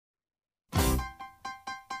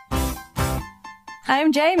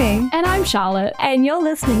I'm Jamie. And I'm Charlotte. And you're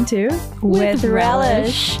listening to With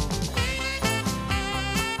Relish.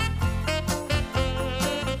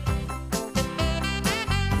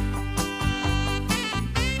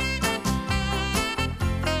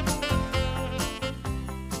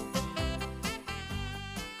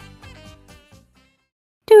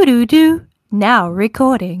 Doo-doo-doo. Now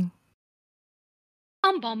recording.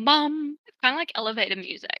 Bum bum. It's kind of like elevator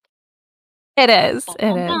music. It is. Bum,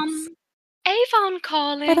 It bum, is. bum. Avon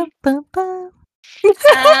calling. Ba-dum-bum-bum.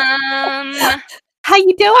 How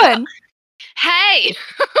you doing? Hey!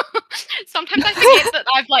 Sometimes I forget that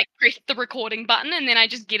I've pressed the recording button and then I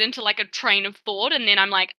just get into a train of thought and then I'm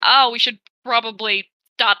like, oh, we should probably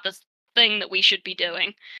start this thing that we should be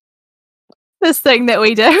doing. This thing that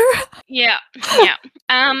we do. Yeah.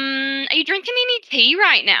 Are you drinking any tea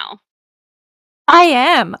right now? I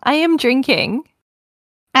am drinking,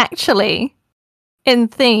 actually, in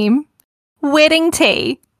theme, wedding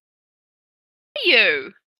tea. Are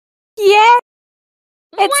you? Yeah.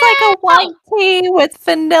 It's like a Wow! white tea with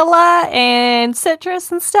vanilla and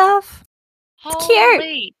citrus and stuff. It's cute.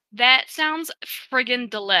 Holy, that sounds friggin'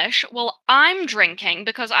 delish. Well, I'm drinking,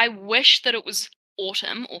 because I wish that it was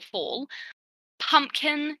autumn or fall,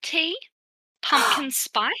 pumpkin tea. Pumpkin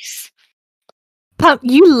spice.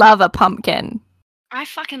 You love a pumpkin. I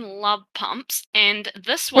fucking love pumps, and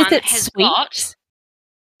this Is one it has sweet? got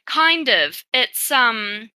kind of. It's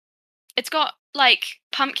got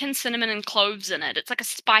pumpkin, cinnamon, and cloves in it. It's like a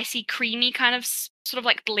spicy, creamy kind of sort of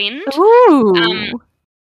blend. Ooh.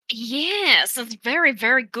 Yes, it's very,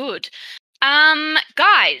 very good.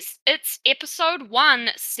 Guys, it's episode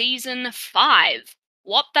 1, season 5.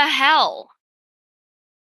 What the hell?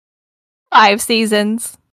 5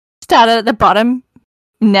 seasons. Started at the bottom.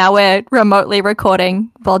 Now we're remotely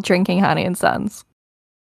recording while drinking Honey and Sons.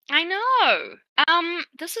 I know.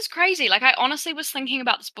 This is crazy. I honestly was thinking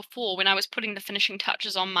about this before when I was putting the finishing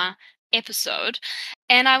touches on my episode,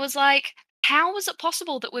 and I was like, how is it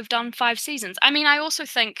possible that we've done 5 seasons? I mean, I also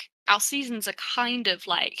think our seasons are kind of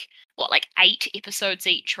 8 episodes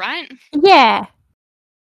each, right? Yeah.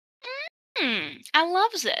 I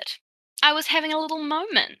loves it. I was having a little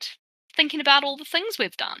moment, thinking about all the things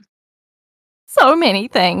we've done. So many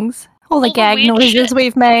things. All the All the gag weird noises shit.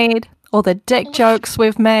 we've made. All the dick All the jokes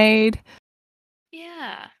we've made.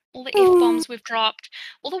 Yeah. All the F-bombs we've dropped.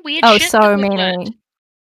 All the weird Oh, shit so that we've many. learned.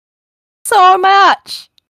 So much.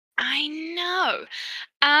 I know.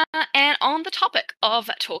 And on the topic of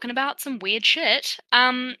talking about some weird shit,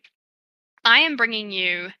 I am bringing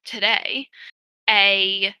you today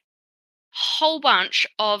a whole bunch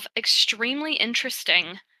of extremely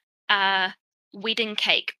interesting wedding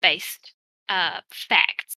cake based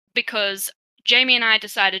facts, because Jamie and I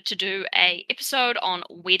decided to do a episode on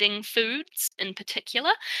wedding foods in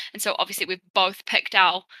particular, and so obviously we've both picked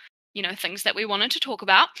our things that we wanted to talk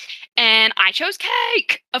about, and I chose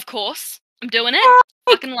cake, of course. I'm doing it.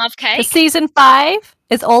 Fucking love cake. The season 5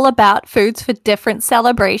 is all about foods for different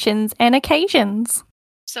celebrations and occasions.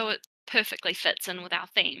 So it perfectly fits in with our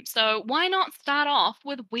theme. So why not start off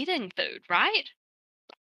with wedding food, right?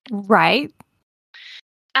 Right.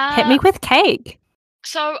 Hit me with cake.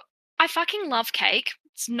 So I fucking love cake.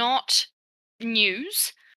 It's not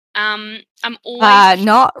news. I'm always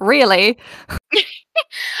Not really.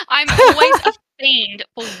 I'm always a fiend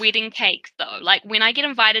for wedding cakes, though. When I get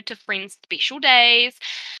invited to friends' special days,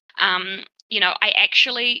 I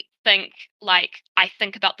actually think I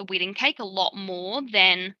think about the wedding cake a lot more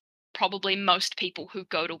than probably most people who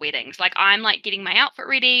go to weddings. I'm getting my outfit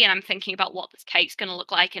ready and I'm thinking about what this cake's going to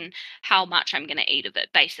look like and how much I'm going to eat of it.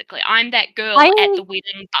 Basically, I'm that girl at the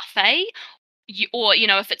wedding buffet.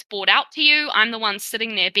 If it's brought out to you, I'm the one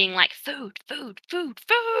sitting there being like, food, food, food,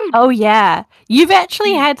 food. Oh, yeah. You've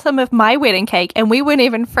actually had some of my wedding cake, and we weren't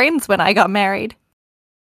even friends when I got married.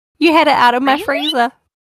 You had it out of my freezer.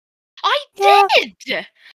 I did!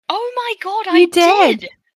 Oh my god, I did!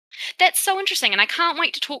 That's so interesting, and I can't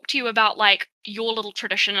wait to talk to you about, your little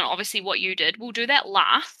tradition and obviously what you did. We'll do that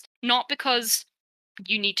last, not because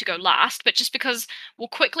you need to go last, but just because we'll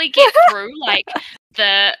quickly get through,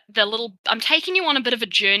 the little... I'm taking you on a bit of a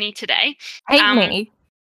journey today. Hate me.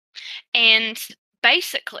 And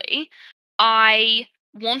basically, I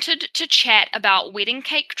wanted to chat about wedding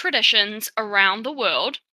cake traditions around the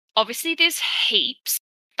world. Obviously, there's heaps,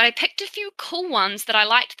 but I picked a few cool ones that I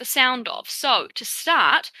liked the sound of. So, to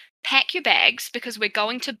start, pack your bags because we're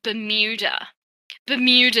going to Bermuda.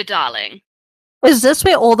 Bermuda, darling. Is this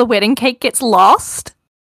where all the wedding cake gets lost?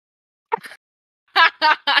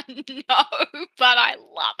 No, but I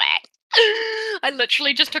love it. I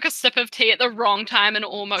literally just took a sip of tea at the wrong time and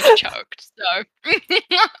almost choked. So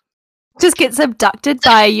Just gets abducted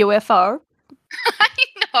by a UFO. I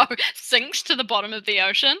know, sinks to the bottom of the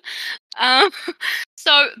ocean. Um,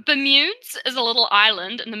 so Bermudes is a little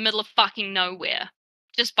island in the middle of fucking nowhere.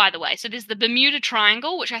 Just by the way, so there's the Bermuda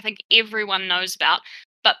Triangle, which I think everyone knows about,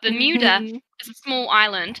 but Bermuda Mhm. is a small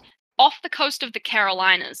island off the coast of the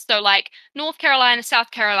Carolinas. So like North Carolina,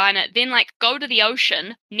 South Carolina, then like go to the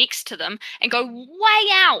ocean next to them and go way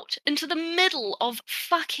out into the middle of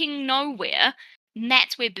fucking nowhere. And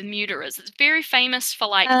that's where Bermuda is. It's very famous for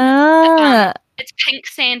like Ah. it's pink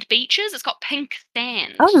sand beaches. It's got pink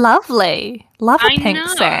sand. Oh, lovely. Love a I pink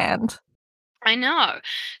know. sand. I know.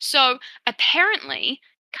 So apparently,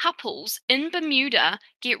 couples in Bermuda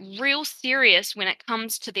get real serious when it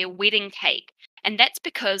comes to their wedding cake. And that's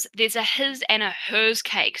because there's a his and a hers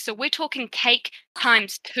cake. So we're talking cake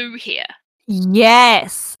times two here.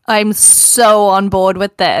 Yes. I'm so on board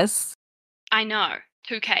with this. I know.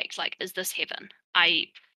 Two cakes. Like, is this heaven? I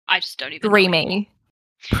just don't even know anymore. Dreamy.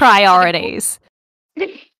 Priorities.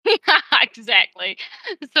 Exactly.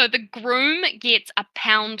 So the groom gets a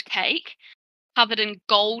pound cake covered in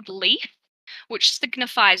gold leaf, which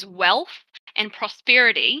signifies wealth and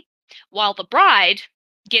prosperity, while the bride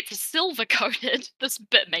gets a silver coated, this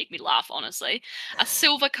bit made me laugh, honestly, a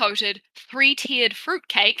silver coated, three-tiered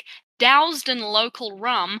fruitcake doused in local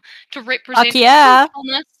rum to represent yeah.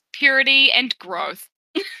 fruitfulness, purity, and growth.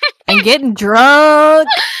 And getting drunk.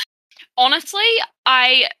 Honestly,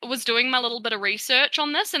 I was doing my little bit of research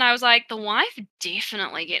on this and I was like, the wife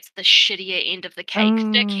definitely gets the shittier end of the cake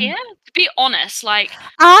stick here. To be honest, like,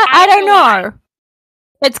 I don't feel like know.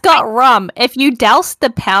 It's got rum. If you doused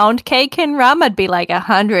the pound cake in rum, I'd be like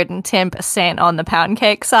 110% on the pound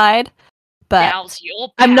cake side. But douse your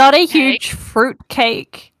I'm not a pound cake. huge fruit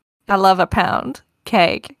cake. I love a pound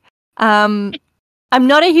cake. I'm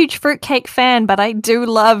not a huge fruit cake fan, but I do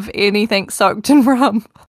love anything soaked in rum.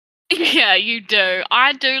 Yeah, you do.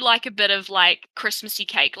 I do like a bit of like Christmassy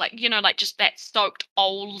cake, like you know, like just that soaked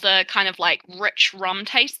older kind of like rich rum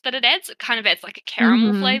taste that it adds. It kind of adds like a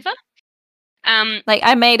caramel flavor. Like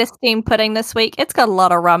I made a steamed pudding this week. It's got a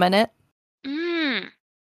lot of rum in it.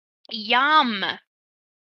 Yum.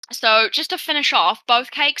 So just to finish off,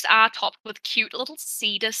 both cakes are topped with cute little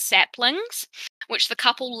cedar saplings, which the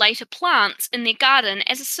couple later plants in their garden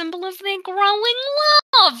as a symbol of their growing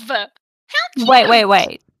love. How cute!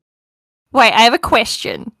 Wait, I have a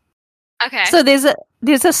question. Okay. So there's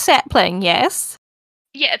a sapling, yes?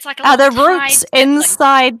 Yeah, it's like a Are little the roots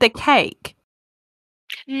inside the cake?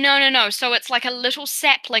 No. So it's like a little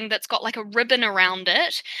sapling that's got like a ribbon around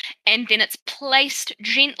it, and then it's placed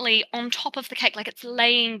gently on top of the cake, like it's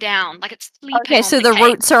laying down, like it's sleeping Okay, on so the the cake.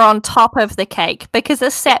 roots are on top of the cake because a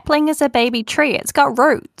sapling is a baby tree. It's got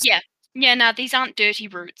roots. Yeah, no, these aren't dirty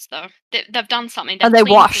roots though. They've done something. And They've they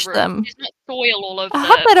cleaned washed the roots. them. There's not soil all over I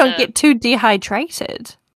hope they don't get too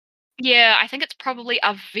dehydrated. Yeah, I think it's probably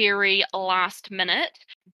a very last minute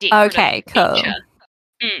decorative Okay, cool.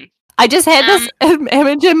 feature. I just had this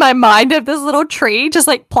image in my mind of this little tree just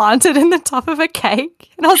like planted in the top of a cake.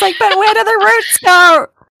 And I was like, but where do the roots go?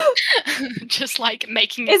 Just like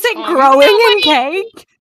making Is it growing in cake?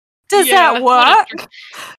 Does that work?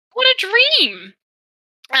 What a dream.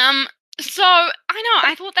 So I know,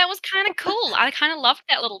 I thought that was kind of cool. I kind of loved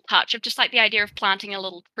that little touch of just like the idea of planting a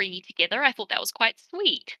little tree together. I thought that was quite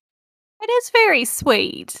sweet. It is very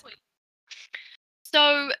sweet.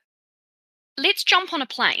 So let's jump on a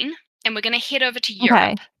plane and we're going to head over to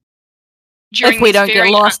Europe. If we don't get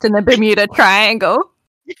lost in the Bermuda Triangle.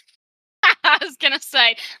 I was going to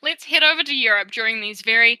say, let's head over to Europe during these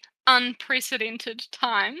very unprecedented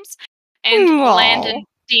times and land in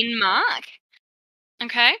Denmark.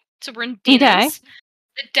 Okay, so we're in Dennis. Okay.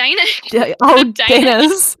 The Danish.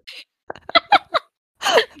 Dennis.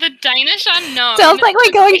 The Danish unknown. Sounds like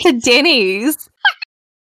we're going to Denny's.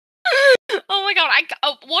 Oh my god!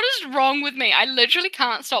 What is wrong with me? I literally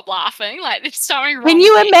can't stop laughing. Like there's something wrong. Can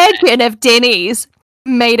you imagine if Denny's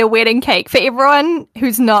made a wedding cake? For everyone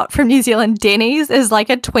who's not from New Zealand, Denny's is like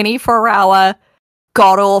a 24-hour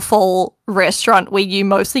god-awful restaurant where you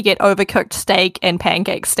mostly get overcooked steak and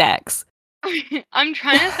pancake stacks. I'm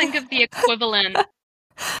trying to think of the equivalent,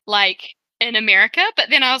 like, in America, but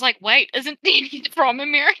then I was like, wait, isn't Denny's from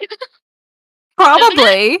America?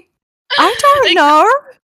 Probably. I don't know.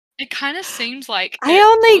 It kind of seems like... I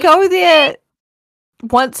only go there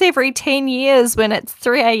once every 10 years when it's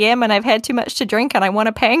 3 a.m. and I've had too much to drink and I want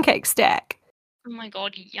a pancake stack. Oh my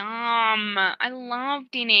god, yum. I love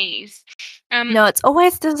Denny's. No, it's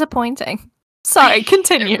always disappointing. Sorry,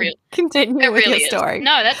 continue. Continue with your story.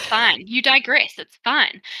 No, that's fine. You digress. It's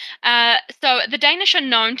fine. So the Danish are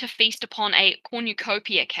known to feast upon a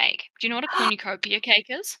cornucopia cake. Do you know what a cornucopia cake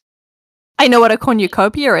is? I know what a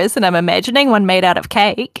cornucopia is, and I'm imagining one made out of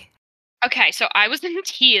cake. Okay, so I was in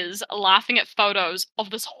tears laughing at photos of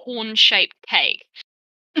this horn-shaped cake.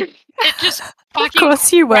 It just Of fucking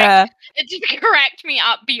course you were. it just cracked me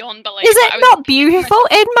up beyond belief. Is Like, I it was not beautiful?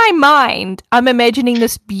 In my mind, I'm imagining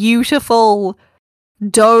this beautiful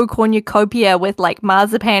dough cornucopia with like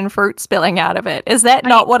marzipan fruit spilling out of it. Is that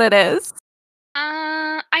not what it is?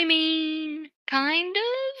 I mean, kind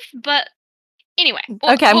of, but anyway.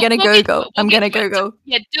 Okay, I'm gonna we'll get to Google. it, I'm we'll gonna get to it. Google.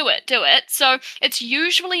 Yeah, do it. So it's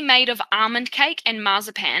usually made of almond cake and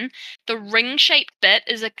marzipan. The ring-shaped bit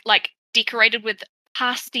is like decorated with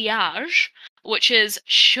pastillage, which is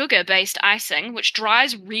sugar-based icing, which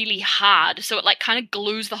dries really hard, so it like kind of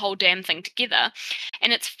glues the whole damn thing together.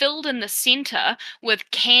 And it's filled in the center with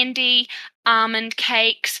candy, almond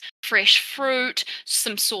cakes, fresh fruit,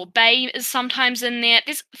 some sorbet is sometimes in there.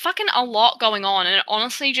 There's fucking a lot going on, and it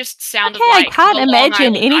honestly just sounded Okay, like I can't the Long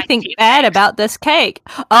imagine Island anything iced tea bad cakes. about this cake.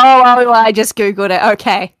 Oh, I just Googled it.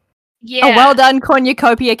 Okay. Yeah. A well done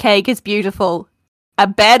cornucopia cake is beautiful. A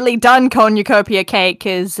badly done cornucopia cake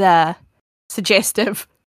is suggestive.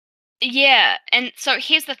 Yeah, and so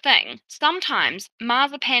here's the thing. Sometimes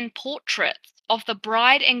marzipan portraits of the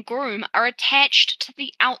bride and groom are attached to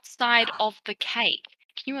the outside of the cake.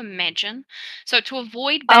 Can you imagine? So to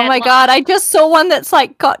avoid Oh bad my luck, god, I just saw one that's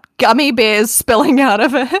like got gummy bears spilling out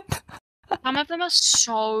of it. some of them are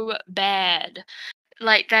so bad.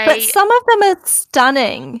 Like But some of them are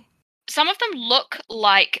stunning. some of them look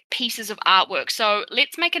like pieces of artwork. So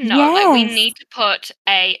let's make a note. Like we Yes. need to put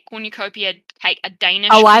a cornucopia cake, a Danish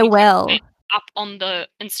Oh, I cornucopia will. cake up on the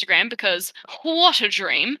Instagram because what a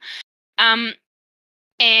dream.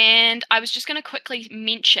 And I was just going to quickly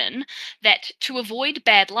mention that to avoid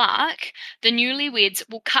bad luck, the newlyweds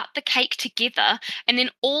will cut the cake together and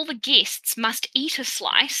then all the guests must eat a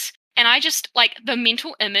slice. And I just, like, the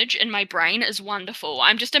mental image in my brain is wonderful.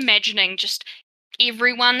 I'm just imagining just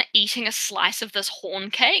everyone eating a slice of this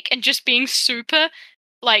horn cake and just being super,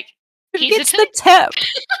 like, Who gets hesitant. the tip?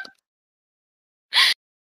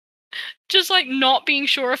 Just, like, not being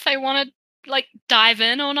sure if they want to, like, dive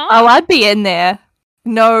in or not. Oh, I'd be in there.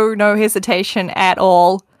 No hesitation at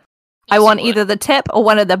all. I want either the tip or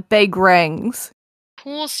one of the big rings. Of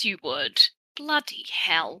course you would. Bloody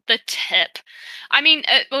hell, the tip. I mean,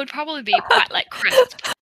 it would probably be quite like crisp.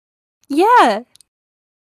 Yeah.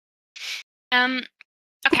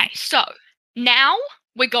 Okay, so now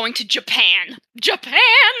we're going to Japan. Japan!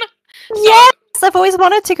 Yes! I've always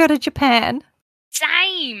wanted to go to Japan.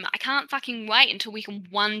 Same! I can't fucking wait until we can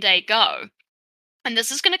one day go. And this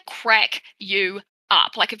is gonna crack you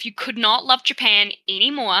up. Like, if you could not love Japan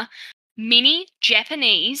anymore, many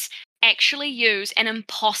Japanese actually use an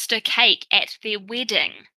imposter cake at their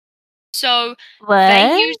wedding. So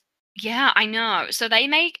they use, yeah, I know. So they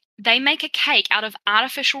make a cake out of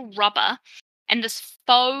artificial rubber, and this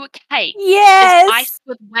faux cake is iced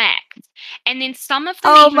with wax. And then some of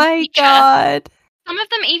them some of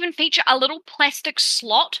them even feature a little plastic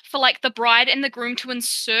slot for like the bride and the groom to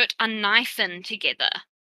insert a knife in together.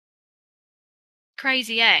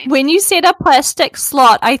 Crazy, eh? When you said a plastic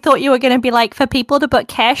slot, I thought you were going to be like for people to put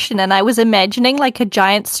cash in, and I was imagining like a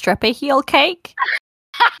giant stripper heel cake.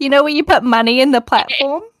 You know, where you put money in the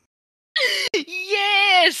platform?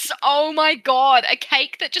 Yes! Oh my god, a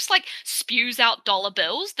cake that just like spews out dollar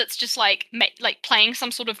bills that's just like playing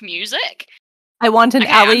some sort of music. I want an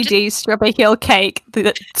LED stripper heel cake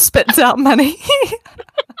that spits out money.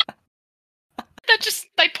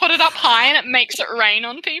 They put it up high and it makes it rain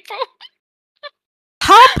on people.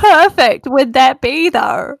 How perfect would that be,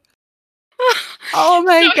 though? Oh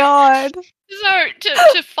my god. So,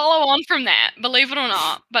 to follow on from that, believe it or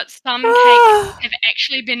not, but some cakes have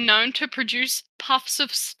actually been known to produce puffs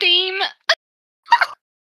of steam.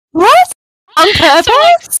 What? On purpose? So,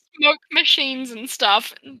 like, smoke machines and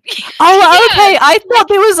stuff. Oh, okay. I thought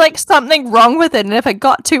there was like something wrong with it, and if it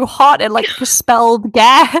got too hot, it like expelled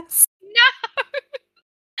gas. No.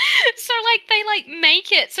 So like they like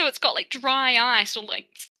make it so it's got like dry ice or like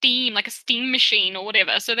steam, like a steam machine or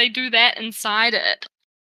whatever. So they do that inside it.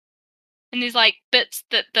 And there's like bits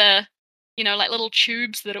that like little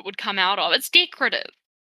tubes that it would come out of. It's decorative.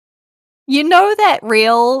 You know that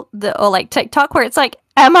reel or like TikTok where it's like,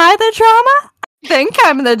 am I the drama? I think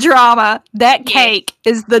I'm the drama. That cake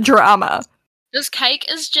is the drama. This cake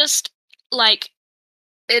is just like,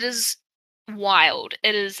 it is wild.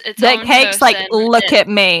 It's that cake's like, look at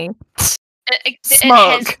me. It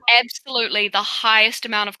has absolutely the highest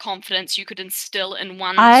amount of confidence you could instill in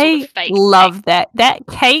one sort of fake love cake. that. That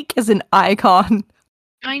cake is an icon.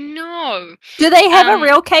 I know. Do they have a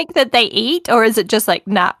real cake that they eat, or is it just like,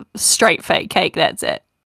 straight fake cake, that's it?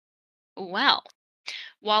 Well,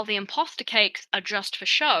 while the imposter cakes are just for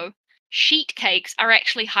show, sheet cakes are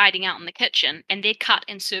actually hiding out in the kitchen, and they're cut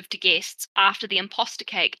and served to guests after the imposter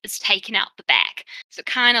cake is taken out the back. So it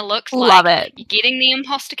kind of looks Love like it. you're getting the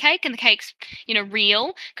imposter cake and the cake's,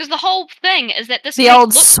 real. Because the whole thing is that this The cake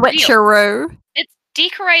old looks real. switcheroo. It's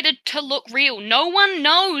decorated to look real. No one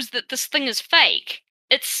knows that this thing is fake.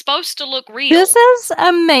 It's supposed to look real. This is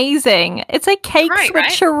amazing. It's a cake Great,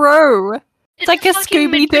 right? switcheroo. It's like a fucking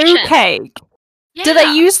Scooby-Doo magician. cake. Yeah. Do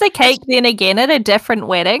they use the cake then again at a different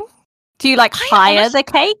wedding? Do you hire the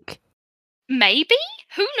cake? Maybe?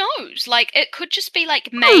 Who knows? It could just be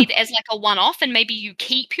made as a one-off, and maybe you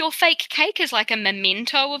keep your fake cake as a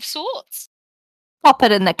memento of sorts. Pop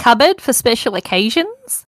it in the cupboard for special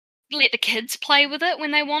occasions. Let the kids play with it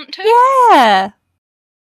when they want to. Yeah.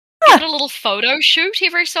 Give it a little photo shoot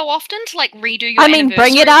every so often to redo your anniversary.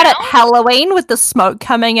 Bring it out at Halloween with the smoke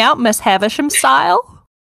coming out, Miss Havisham style.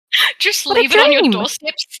 Just leave it on your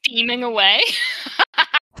doorstep steaming away.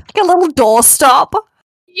 Like a little doorstop.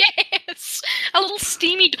 Yes, a little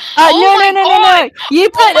steamy. No. You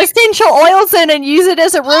put essential oils in and use it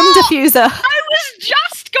as a room diffuser. I was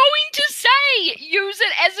just going to say, use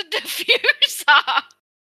it as a diffuser.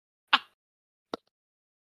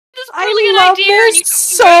 I love this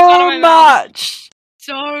so much.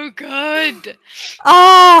 So good.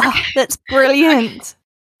 Oh, that's brilliant.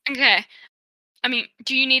 Okay.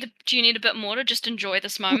 Do you need a bit more to just enjoy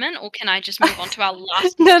this moment, or can I just move on to our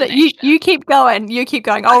last? No, you keep going. You keep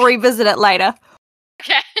going. I'll revisit it later.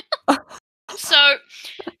 Okay. So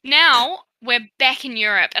now we're back in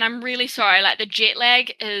Europe, and I'm really sorry. The jet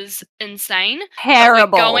lag is insane.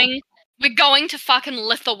 Terrible. We're going to fucking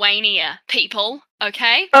Lithuania, people.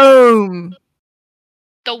 Okay. Boom.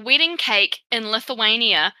 The wedding cake in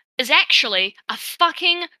Lithuania is actually a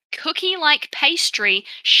fucking cookie-like pastry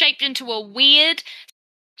shaped into a weird,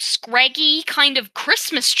 scraggy kind of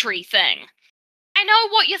Christmas tree thing. I know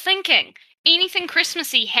what you're thinking. Anything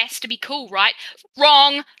Christmassy has to be cool, right?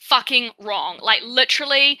 Wrong. Fucking wrong.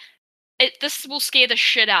 Literally, this will scare the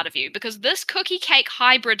shit out of you, because this cookie cake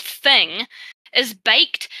hybrid thing is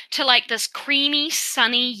baked to this creamy,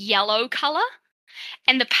 sunny yellow color.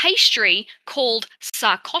 And the pastry, called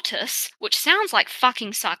sarcotus, which sounds like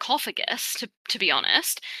fucking sarcophagus, to be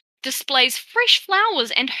honest, displays fresh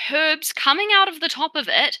flowers and herbs coming out of the top of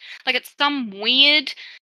it. It's some weird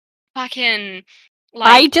fucking...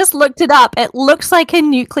 I just looked it up. It looks like a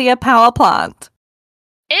nuclear power plant.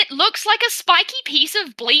 It looks like a spiky piece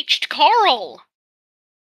of bleached coral.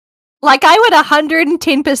 I would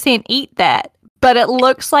 110% eat that, but it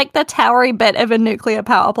looks like the towery bit of a nuclear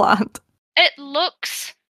power plant. It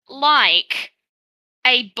looks like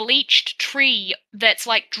a bleached tree that's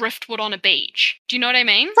driftwood on a beach. Do you know what I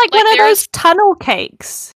mean? It's like one of those tunnel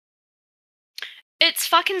cakes. It's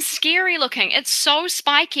fucking scary looking. It's so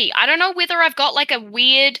spiky. I don't know whether I've got a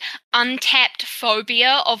weird untapped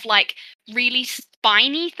phobia of really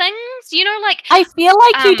spiny things. I feel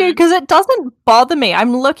like you do, because it doesn't bother me.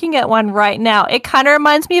 I'm looking at one right now. It kind of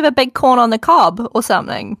reminds me of a big corn on the cob or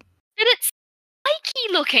something. But it's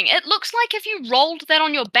spiky looking. It looks like if you rolled that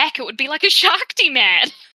on your back, it would be like a Shakti man.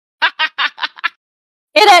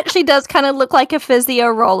 It actually does kind of look like a physio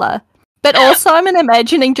roller. But also I'm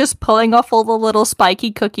imagining just pulling off all the little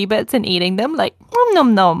spiky cookie bits and eating them, nom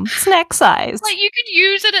nom nom, snack size. You could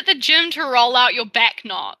use it at the gym to roll out your back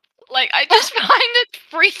knot. I just find it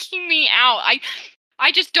freaking me out.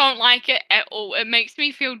 I just don't like it at all. It makes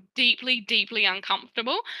me feel deeply, deeply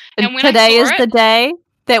uncomfortable. And when today is the day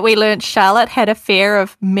that we learned Charlotte had a fear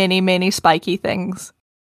of many, many spiky things.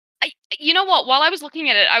 You know what? While I was looking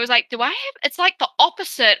at it, I was like, do I have... It's the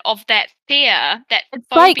opposite of that fear, that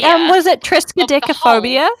phobia. Was it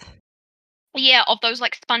triskaidekaphobia? Yeah, of those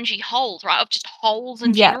spongy holes, right? Of just holes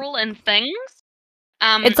in general and things.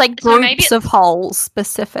 It's groups of holes,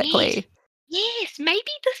 specifically. Yes,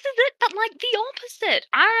 maybe this is it, but the opposite.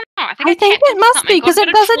 I don't know. I think it must be, because it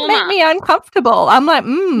doesn't make me uncomfortable.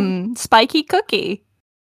 I'm spiky cookie.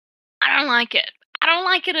 I don't like it. I don't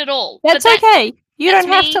like it at all. That's okay. You don't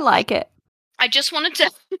have to like it. I just wanted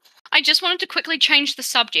to quickly change the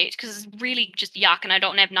subject, because it's really just yuck and I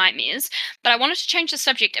don't have nightmares. But I wanted to change the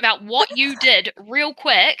subject about what you did real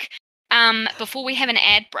quick before we have an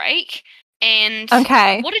ad break. And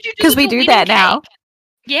okay, what did you do? Because we do that now.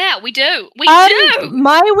 Yeah, we do. We do.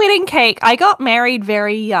 My wedding cake, I got married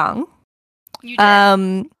very young. You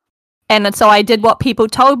did. And so I did what people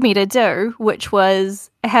told me to do, which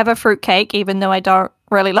was have a fruitcake, even though I don't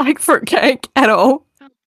really like fruitcake at all.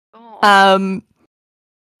 And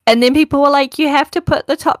then people were like, you have to put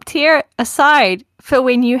the top tier aside for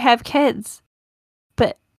when you have kids.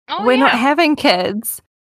 But we're not having kids.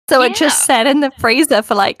 So it just sat in the freezer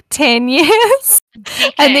for like 10 years.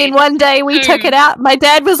 Decades. And then one day we took it out. My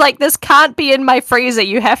dad was like, this can't be in my freezer.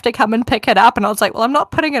 You have to come and pick it up. And I was like, well, I'm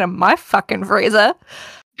not putting it in my fucking freezer.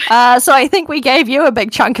 So I think we gave you a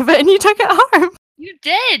big chunk of it and you took it home. You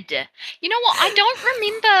did. You know what? I don't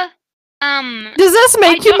remember. Does this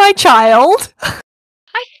make you my child?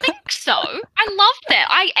 I think so. I love that.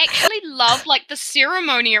 I actually love like the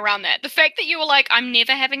ceremony around that. The fact that you were like, I'm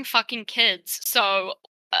never having fucking kids, so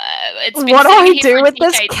it's been what do sitting I here do for with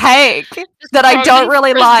this decades. cake This that I frozen don't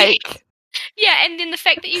really frizzy. like? Yeah, and then the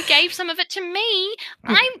fact that you gave some of it to me,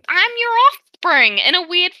 I'm your offspring in a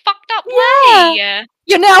weird, fucked up way.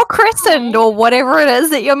 You're now christened or whatever it is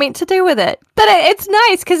that you're meant to do with it. But it's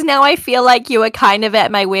nice because now I feel like you were kind of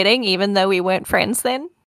at my wedding, even though we weren't friends then.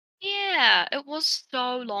 Yeah, it was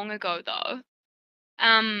so long ago though.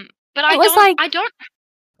 But I don't.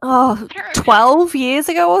 Oh, 12 years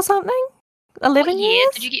ago or something? 11 What year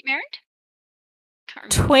years? did you get married?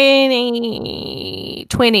 Can't remember.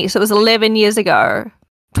 2020, so it was 11 years ago.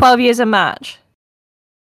 12 years in March.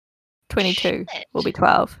 22 Shit. will be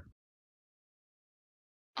 12.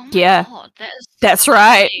 Oh my Yeah. God, That's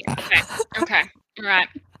right. Okay, right.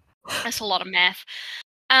 That's a lot of math.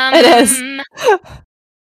 It is.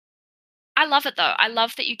 I love it though. I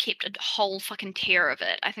love that you kept a whole fucking tier of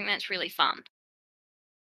it. I think that's really fun.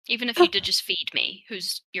 Even if you did just feed me,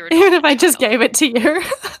 who's your Even if I adopted just child. gave it to you.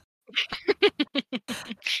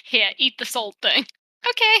 Here, eat the salt thing.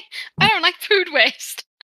 Okay, I don't like food waste.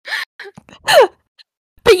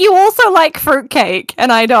 But you also like fruitcake,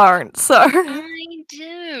 and I don't, so I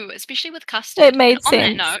do, especially with custard. it made And on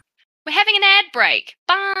sense. that note, we're having an ad break.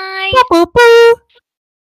 Bye. Boop, boop, boop.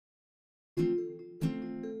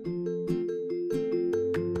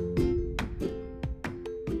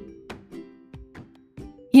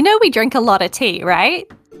 You know we drink a lot of tea, right?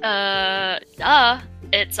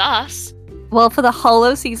 It's us. Well, for the whole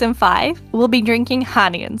of season 5, we'll be drinking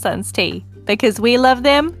Honey and Sons tea because we love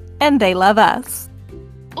them and they love us.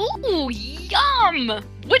 Ooh, yum!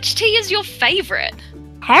 Which tea is your favorite?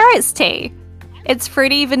 Harriet's tea. It's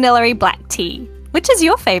fruity vanilla-y black tea. Which is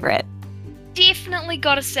your favorite? Definitely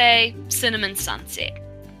gotta say cinnamon sunset.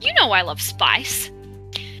 You know I love spice.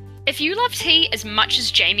 If you love tea as much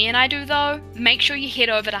as Jamie and I do though, make sure you head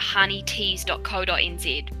over to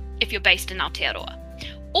honeyteas.co.nz if you're based in Aotearoa.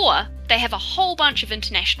 Or they have a whole bunch of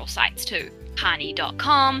international sites too.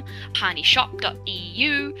 Honey.com,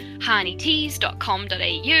 honeyshop.eu,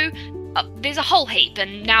 honeyteas.com.au. There's a whole heap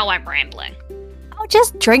and now I'm rambling. Oh,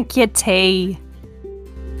 just drink your tea.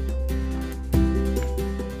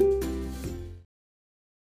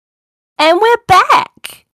 And we're back.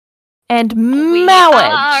 And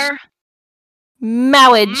marriage.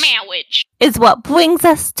 Marriage is what brings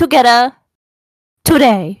us together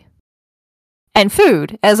today. And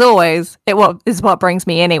food, as always, is what brings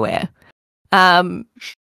me anywhere. And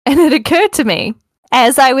it occurred to me,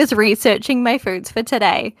 as I was researching my foods for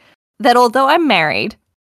today, that although I'm married,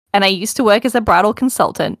 and I used to work as a bridal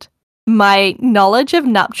consultant, my knowledge of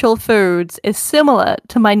nuptial foods is similar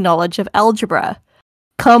to my knowledge of algebra.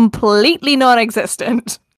 Completely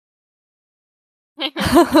non-existent.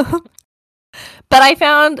 But I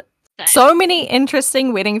found so many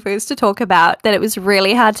interesting wedding foods to talk about that it was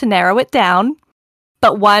really hard to narrow it down.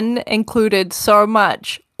 But one included so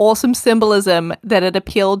much awesome symbolism that it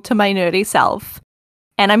appealed to my nerdy self.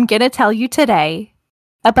 And I'm going to tell you today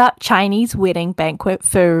about Chinese wedding banquet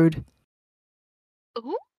food.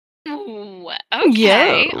 Ooh, okay.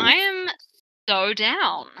 Yeah. I am so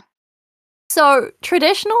down. So,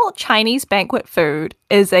 traditional Chinese banquet food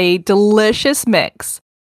is a delicious mix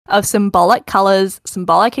of symbolic colors,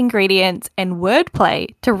 symbolic ingredients, and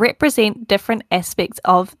wordplay to represent different aspects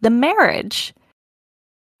of the marriage.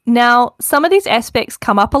 Now, some of these aspects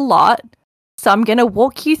come up a lot, so I'm going to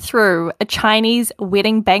walk you through a Chinese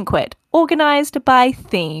wedding banquet organized by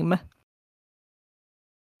theme.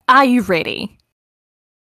 Are you ready?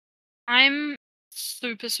 I'm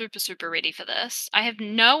super, super, super ready for this. I have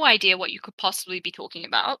no idea what you could possibly be talking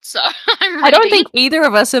about, so I'm ready. I don't think either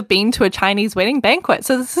of us have been to a Chinese wedding banquet,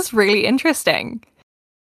 so this is really interesting.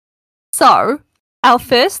 So, our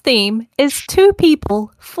first theme is two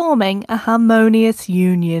people forming a harmonious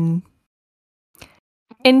union.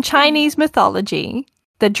 In Chinese mythology,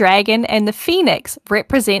 the dragon and the phoenix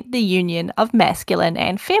represent the union of masculine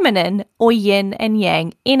and feminine, or yin and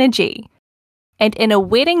yang energy. And in a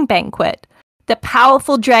wedding banquet, the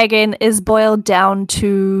powerful dragon is boiled down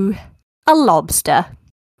to a lobster.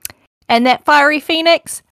 And that fiery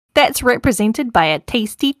phoenix, that's represented by a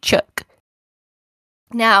tasty chook.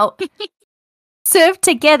 Now, Served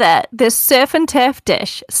together, this surf and turf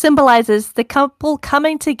dish symbolizes the couple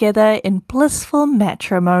coming together in blissful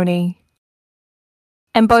matrimony.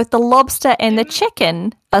 And both the lobster and the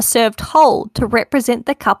chicken are served whole to represent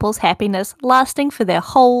the couple's happiness lasting for their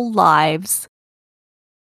whole lives.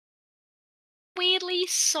 Weirdly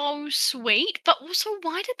so sweet, but also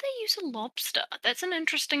why did they use a lobster? That's an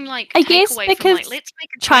interesting I guess takeaway from because let's make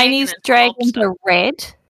a Chinese dragon dragons as a lobster. are red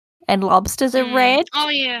and lobsters are red. Oh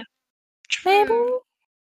yeah. Maybe. True.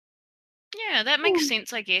 Yeah, that makes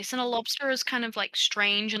sense, I guess. And a lobster is kind of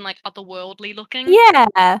strange and otherworldly looking.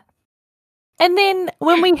 Yeah. And then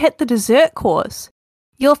when we hit the dessert course,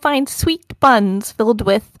 you'll find sweet buns filled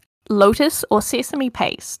with lotus or sesame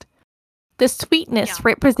paste. The sweetness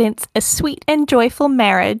represents a sweet and joyful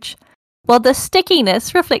marriage, while the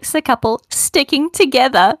stickiness reflects the couple sticking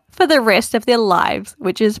together for the rest of their lives,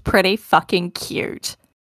 which is pretty fucking cute.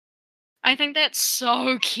 I think that's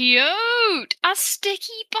so cute! A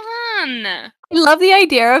sticky bun! I love the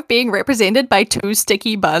idea of being represented by two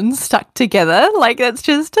sticky buns stuck together. That's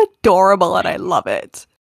just adorable and I love it.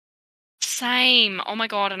 Same. Oh my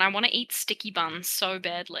god, and I want to eat sticky buns so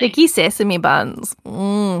badly. Sticky sesame buns.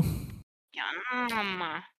 Yum.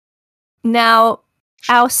 Now,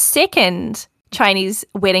 our second Chinese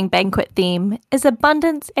wedding banquet theme is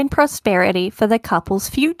abundance and prosperity for the couple's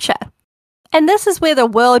future. And this is where the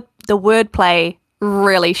wordplay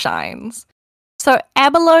really shines. So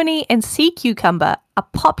abalone and sea cucumber are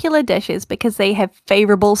popular dishes because they have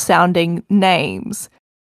favourable sounding names.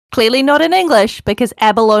 Clearly not in English because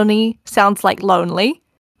abalone sounds like lonely,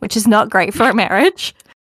 which is not great for a marriage.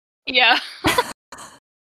 Yeah.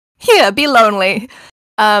 Here, be lonely.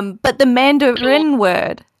 But the Mandarin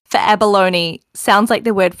word for abalone sounds like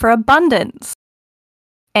the word for abundance.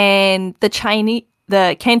 And the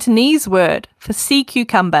Cantonese word for sea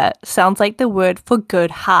cucumber sounds like the word for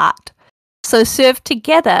good heart. So served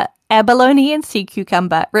together, abalone and sea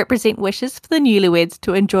cucumber represent wishes for the newlyweds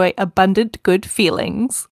to enjoy abundant good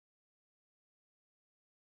feelings.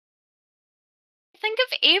 Think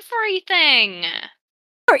of everything.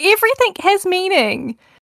 Everything has meaning.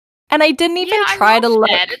 And I didn't even try to look.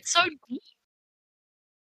 It's so deep.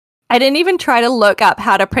 I didn't even try to look up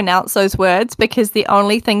how to pronounce those words because the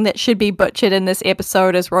only thing that should be butchered in this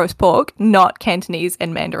episode is roast pork, not Cantonese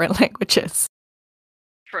and Mandarin languages.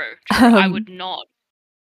 True. I would not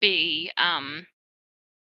be, I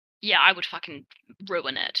would fucking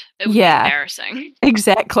ruin it. It would be embarrassing.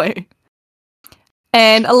 Exactly.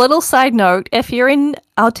 And a little side note, if you're in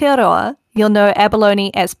Aotearoa, you'll know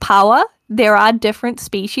abalone as paua. There are different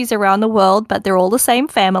species around the world, but they're all the same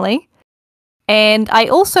family. And I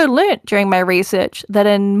also learnt during my research that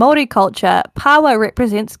in Māori culture, paua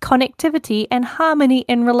represents connectivity and harmony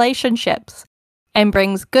in relationships and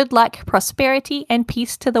brings good luck, prosperity, and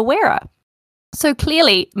peace to the wearer. So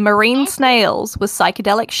clearly, marine snails with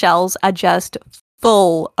psychedelic shells are just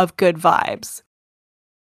full of good vibes.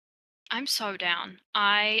 I'm so down.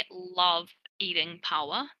 I love eating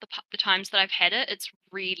paua. The times that I've had it, it's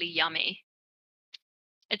really yummy.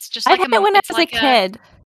 It's just I had it when I was a kid.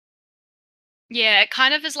 Yeah, it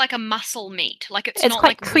kind of is like a muscle meat. It's not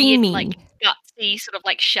quite creamy. Weird, gutsy, sort of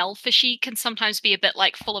shellfishy. Can sometimes be a bit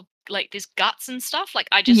full of there's guts and stuff.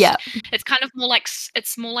 It's kind of more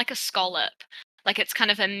it's more like a scallop. It's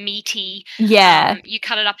kind of a meaty. Yeah. You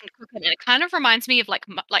cut it up and cook it, and it kind of reminds me of like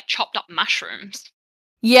chopped up mushrooms.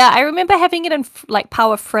 Yeah, I remember having it in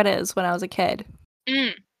paua fritters when I was a kid.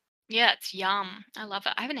 Yeah, it's yum. I love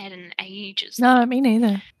it. I haven't had it in ages. No, me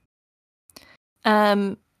neither.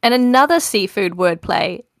 And another seafood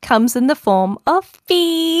wordplay comes in the form of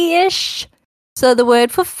fish. So the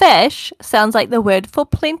word for fish sounds like the word for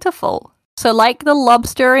plentiful. So like the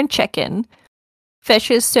lobster and chicken, fish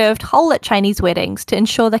is served whole at Chinese weddings to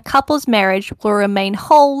ensure the couple's marriage will remain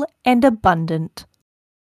whole and abundant.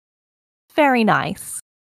 Very nice.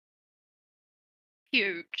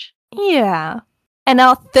 Huge. Yeah. And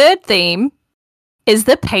our third theme is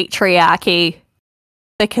the patriarchy.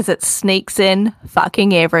 Because it sneaks in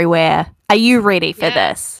fucking everywhere. Are you ready for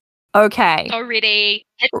this? Okay. So ready.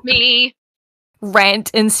 Hit me.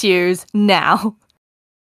 Rant ensues now.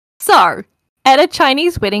 So, at a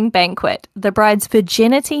Chinese wedding banquet, the bride's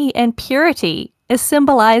virginity and purity is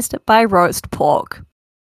symbolized by roast pork.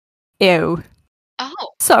 Ew. Oh.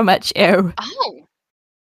 So much ew. Oh.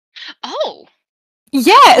 Oh.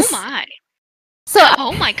 Yes. Oh my. So,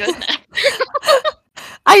 oh my goodness.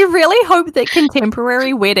 I really hope that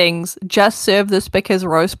contemporary weddings just serve this because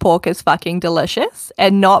roast pork is fucking delicious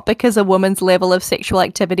and not because a woman's level of sexual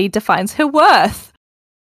activity defines her worth.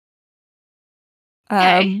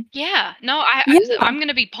 Okay. Yeah. No, I'm going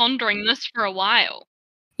to be pondering this for a while.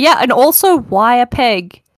 Yeah, and also, why a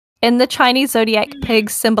pig? In the Chinese zodiac,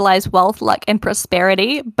 pigs symbolize wealth, luck, and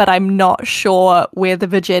prosperity, but I'm not sure where the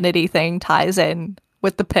virginity thing ties in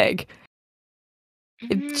with the pig.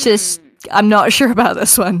 I'm not sure about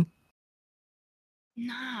this one.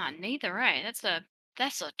 Nah, neither, right? That's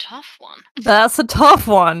a tough one. That's a tough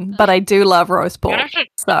one, but I do love roast pork,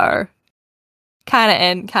 so kind of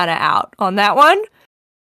in, kind of out on that one.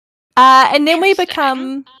 And then we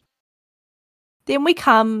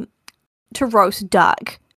come to roast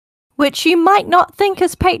duck, which you might not think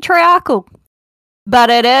is patriarchal, but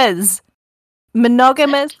it is.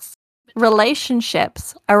 Monogamous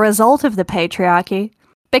relationships, a result of the patriarchy,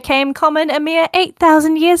 became common a mere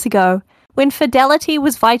 8,000 years ago, when fidelity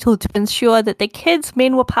was vital to ensure that the kids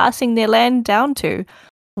men were passing their land down to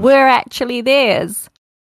were actually theirs.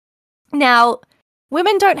 Now,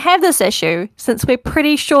 women don't have this issue, since we're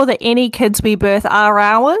pretty sure that any kids we birth are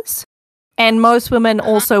ours, and most women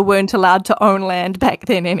also weren't allowed to own land back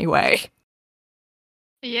then anyway.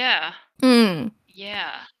 Yeah.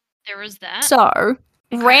 Yeah. There is that. So,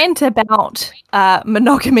 rant about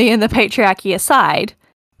monogamy and the patriarchy aside,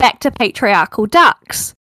 back to patriarchal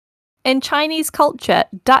ducks. In Chinese culture,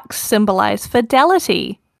 ducks symbolize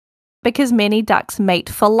fidelity because many ducks mate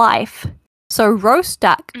for life. So roast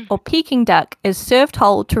duck or Peking duck is served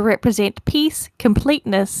whole to represent peace,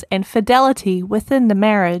 completeness, and fidelity within the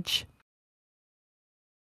marriage.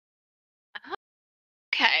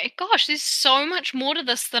 Okay, gosh, there's so much more to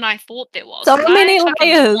this than I thought there was. So many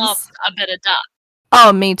layers. Love a bit of duck.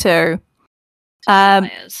 Oh, me too.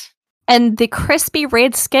 Layers. And the crispy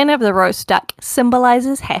red skin of the roast duck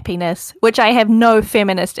symbolizes happiness, which I have no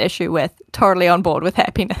feminist issue with. Totally on board with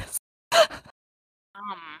happiness.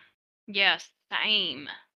 Yes, same.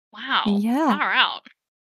 Wow. Yeah. Far out.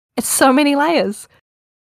 It's so many layers.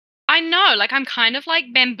 I know, like I'm kind of like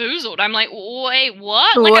bamboozled. I'm like, wait,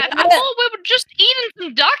 what? Like I thought we were just eating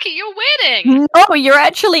some duck at your wedding. No, you're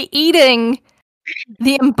actually eating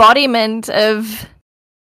the embodiment of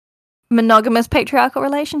monogamous patriarchal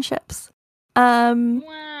relationships.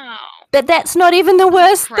 Wow. But that's not even the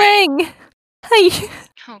worst thing.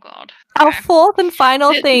 Oh god. Okay. Our fourth and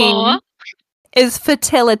final theme is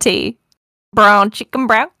fertility. Brown chicken,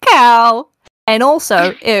 brown cow. And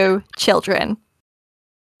also, ew, children.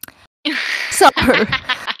 So,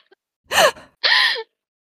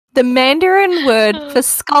 the Mandarin word for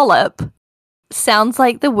scallop sounds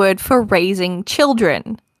like the word for raising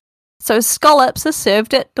children. So scallops are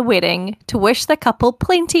served at the wedding to wish the couple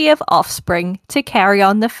plenty of offspring to carry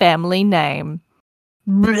on the family name.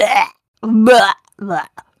 Blah, blah, blah.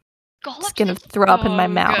 Just gonna throw up in my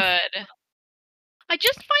mouth. Good. I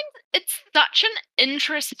just find it's such an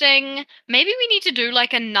interesting... Maybe we need to do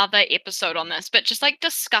like another episode on this, but just like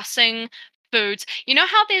discussing foods. You know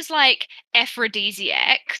how there's like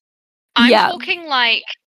aphrodisiacs? I'm talking like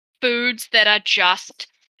foods that are just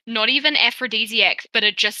not even aphrodisiacs, but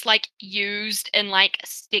are just like used in like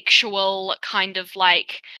sexual kind of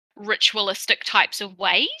like ritualistic types of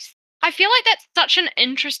ways. I feel like that's such an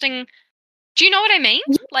interesting... Do you know what I mean?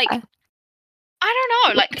 Yeah. Like, I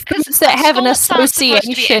don't know, like foods that have an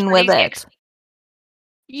association with it.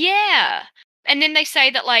 Yeah. And then they say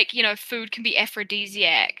that, like, you know, food can be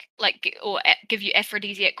aphrodisiac, like, or give you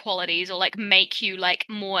aphrodisiac qualities, or like make you like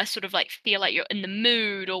more sort of like feel like you're in the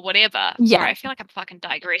mood or whatever. Yeah. Sorry, I feel like I'm fucking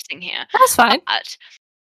digressing here. That's fine. But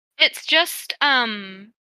it's just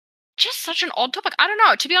such an odd topic. I don't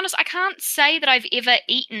know. To be honest, I can't say that I've ever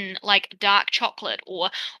eaten like dark chocolate or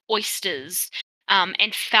oysters,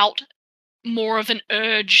 and felt more of an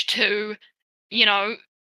urge to, you know,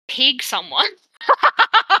 peg someone.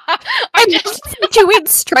 You went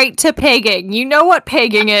straight to pegging. You know what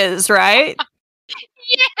pegging is, right?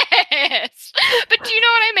 Yes, but do you know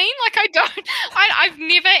what I mean? Like, I've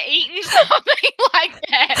never eaten something like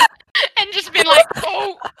that and just been like,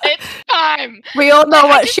 oh, it's time. We all know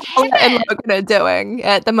what Charlotte and Logan are doing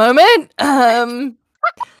at the moment.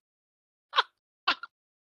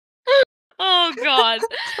 Oh god.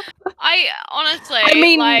 I honestly, I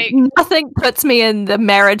mean, like, nothing puts me in the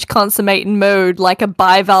marriage consummating mood like a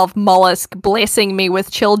bivalve mollusk blessing me with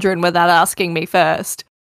children without asking me first.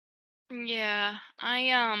 Yeah,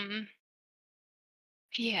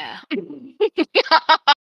 yeah.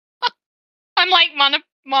 I'm like,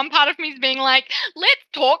 one part of me is being like, let's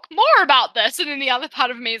talk more about this, and then the other part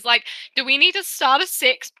of me is like, do we need to start a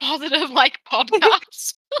sex positive like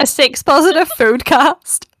podcast? A sex positive food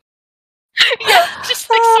cast? Yeah, just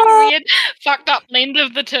like some weird fucked up blend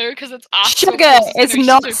of the two, because it's us. Sugar is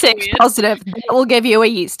not sex positive. That will give you a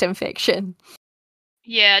yeast infection.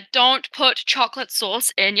 Yeah, don't put chocolate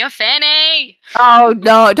sauce in your fanny. Oh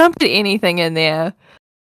no, don't put anything in there.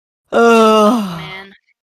 Oh Ugh. man.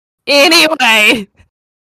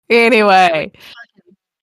 Anyway.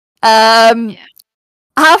 Yeah.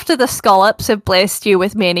 After the scallops have blessed you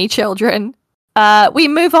with many children, we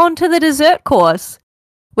move on to the dessert course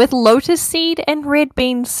with lotus seed and red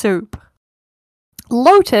bean soup.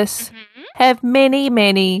 Lotus Mhm. have many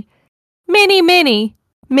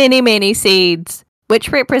seeds, which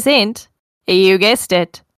represent, you guessed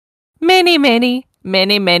it, many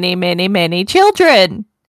children.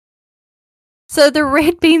 So the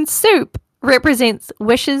red bean soup represents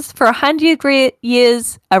wishes for 100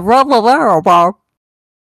 years.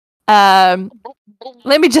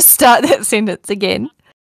 Let me just start that sentence again.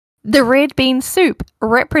 The red bean soup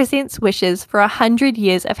represents wishes for 100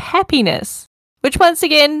 years of happiness, which once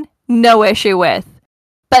again, no issue with.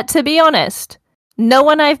 But to be honest, no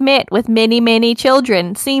one I've met with many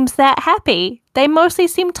children seems that happy. They mostly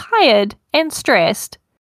seem tired and stressed.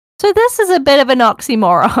 So this is a bit of an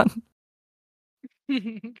oxymoron.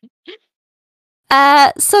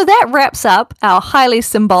 So that wraps up our highly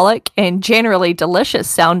symbolic and generally delicious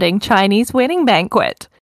sounding Chinese wedding banquet.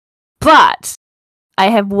 But I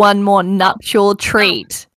have one more nuptial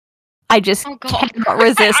treat. I just cannot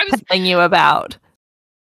resist telling you about.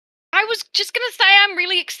 I was just going to say I'm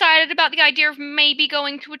really excited about the idea of maybe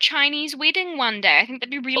going to a Chinese wedding one day. I think that'd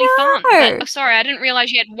be really fun. But, sorry, I didn't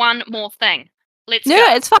realize you had one more thing. Let's go.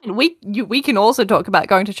 No, it's fine. We can also talk about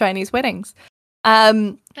going to Chinese weddings.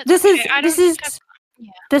 This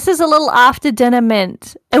is a little after dinner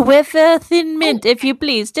mint. A whiffer, thin mint, if you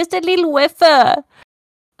please. Just a little whiffer.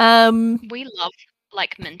 We love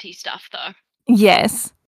like minty stuff though.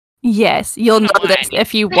 Yes. You'll know this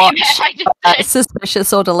if you watch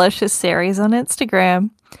Suspicious or Delicious series on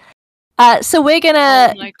Instagram. So we're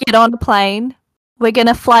gonna get on a plane. We're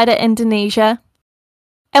gonna fly to Indonesia,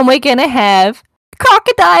 and we're gonna have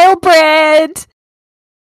crocodile bread.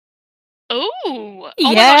 Oh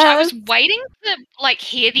my gosh! I was waiting to like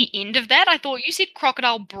hear the end of that. I thought you said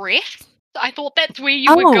crocodile breath. I thought that's where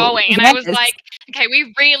you were going, and I was like, okay,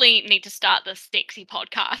 we really need to start this sexy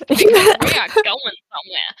podcast because we are going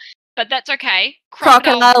somewhere. But that's okay.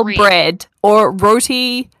 Crocodile bread or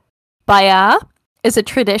roti bayar is a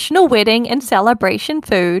traditional wedding and celebration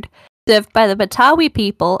food served by the Betawi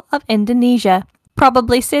people of Indonesia.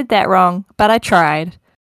 Probably said that wrong, but I tried.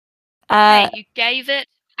 You gave it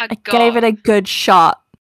a go. I gave it a good shot.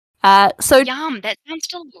 Yum, that sounds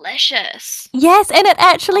delicious. Yes, and it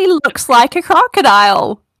actually looks like a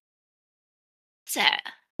crocodile. Is it?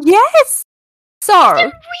 Yes. So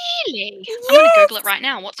really? Yes. I'm gonna Google it right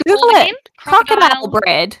now. What's it called again? Crocodile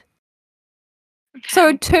bread. Okay.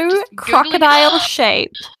 So 2 crocodile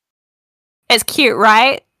shaped. It's cute,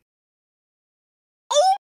 right?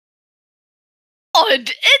 Oh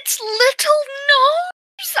God, its little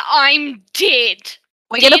nose! I'm dead.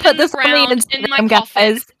 We're gonna put this on the Instagram,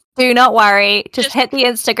 guys. Do not worry. Just hit the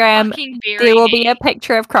Instagram. There will be a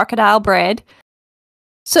picture of crocodile bread.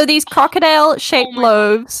 So these crocodile-shaped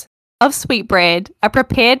loaves of sweetbread are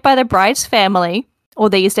prepared by the bride's family, or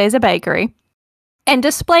these days a bakery, and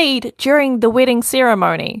displayed during the wedding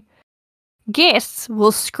ceremony. Guests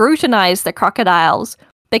will scrutinize the crocodiles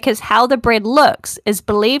because how the bread looks is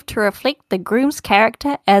believed to reflect the groom's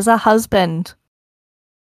character as a husband.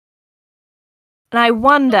 And I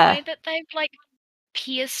wonder... The way that they've, like,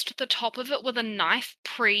 pierced the top of it with a knife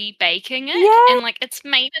pre-baking it, and, like, it's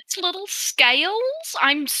made its little scales.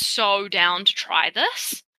 I'm so down to try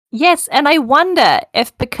this. Yes, and I wonder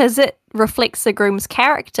if, because it reflects the groom's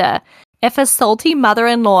character, if a salty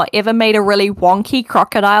mother-in-law ever made a really wonky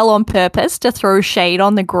crocodile on purpose to throw shade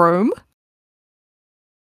on the groom.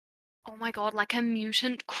 Oh my god, like a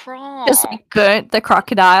mutant croc. Just like, burnt the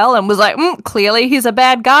crocodile and was like, clearly he's a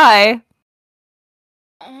bad guy.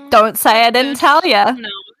 Oh, don't say I didn't tell ya. No.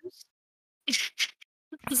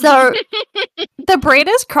 So, the bread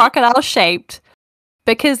is crocodile-shaped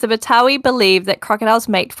because the Betawi believe that crocodiles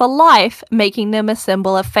mate for life, making them a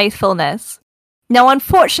symbol of faithfulness. Now,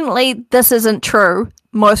 unfortunately, this isn't true.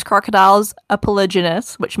 Most crocodiles are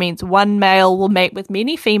polygynous, which means one male will mate with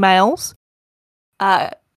many females,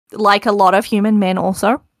 like a lot of human men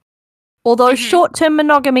also. Although short-term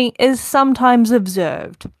monogamy is sometimes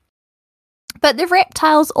observed. But the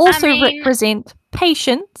reptiles also represent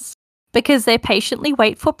patience, because they patiently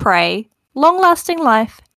wait for prey, long-lasting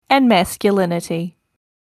life, and masculinity.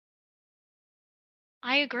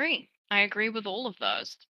 I agree. I agree with all of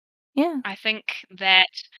those. Yeah. I think that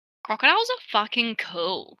crocodiles are fucking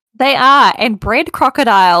cool. They are, and bred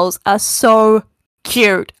crocodiles are so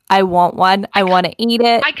cute. I want one. I want to eat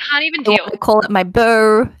it. I can't even deal. I want to call it my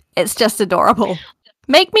boo. It's just adorable.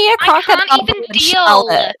 Make me a crocodile. I can't even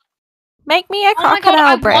deal. Make me a Oh my god,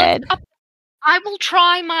 crocodile bread. I will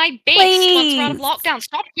try my best once we're out of Please. lockdown.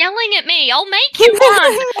 Stop yelling at me. I'll make you one. No,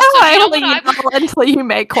 So I you know only what yell until you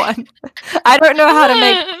make one. I don't know how to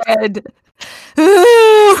make bread.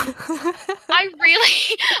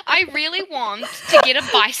 I really want to get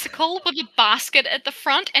a bicycle with a basket at the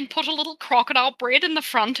front and put a little crocodile bread in the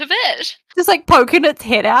front of it. Just like poking its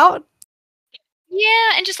head out.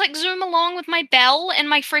 Yeah, and just like zoom along with my bell and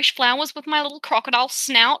my fresh flowers with my little crocodile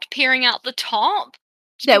snout peering out the top.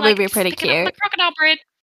 Just That would like, be pretty picking up my cute. crocodile bread.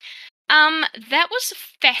 That was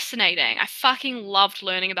fascinating. I fucking loved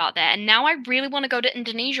learning about that, and now I really want to go to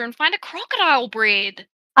Indonesia and find a crocodile bread.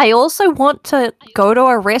 I also want to go to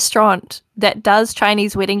a restaurant that does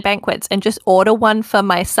Chinese wedding banquets and just order one for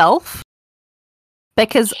myself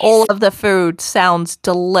because all of the food sounds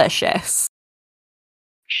delicious.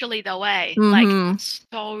 Actually, the way, Mhm. like,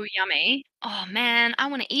 so yummy. Oh man, I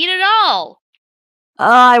want to eat it all. Oh,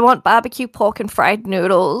 I want barbecue pork and fried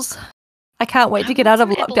noodles. I can't wait I to get want out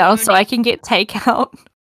of some lockdown so I abalone. can get takeout.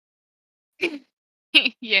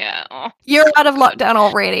 Yeah, oh, You're out of good. lockdown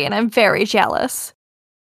already, and I'm very jealous.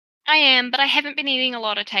 I am, but I haven't been eating a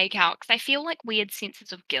lot of takeout because I feel like weird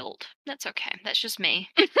senses of guilt. That's okay. That's just me.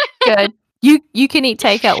 Good. You can eat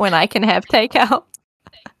takeout when I can have takeout.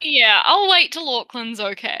 Yeah, I'll wait till Auckland's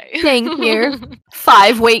okay. Thank you.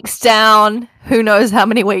 5 weeks down. Who knows how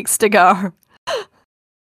many weeks to go?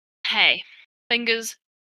 Hey, fingers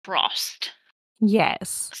crossed.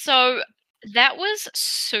 Yes. So that was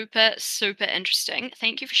super, super interesting.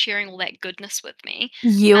 Thank you for sharing all that goodness with me.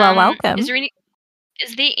 You are welcome. Is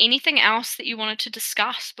there anything else that you wanted to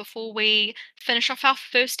discuss before we finish off our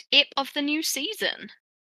first ep of the new season?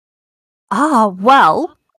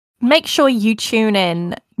 Well, make sure you tune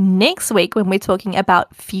in next week when we're talking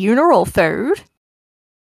about funeral food.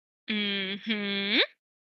 Mm-hmm.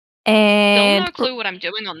 Still And no clue what I'm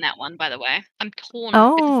doing on that one, by the way. I'm torn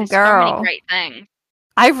Oh, because there's so many girl. great things.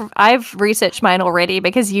 I've researched mine already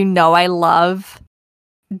because you know I love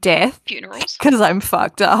death Funerals. because I'm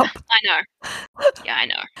fucked up. I know. Yeah, I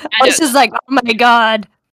know. I was just like, oh my god,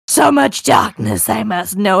 so much darkness. I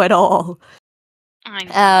must know it all. I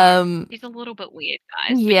know. Um, He's a little bit weird,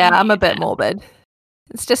 guys. but yeah, you I'm a knew bit that. morbid.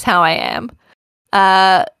 It's just how I am.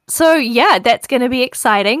 So yeah, that's going to be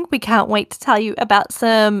exciting. We can't wait to tell you about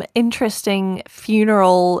some interesting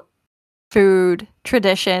funeral food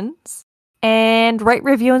traditions. And rate,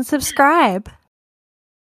 review, and subscribe.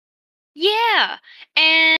 Yeah,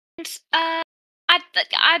 and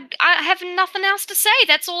I have nothing else to say.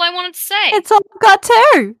 That's all I wanted to say. It's all I've got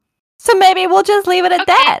too. So maybe we'll just leave it at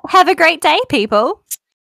that. Have a great day, people.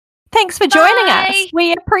 Thanks for joining us. Bye.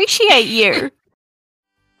 We appreciate you.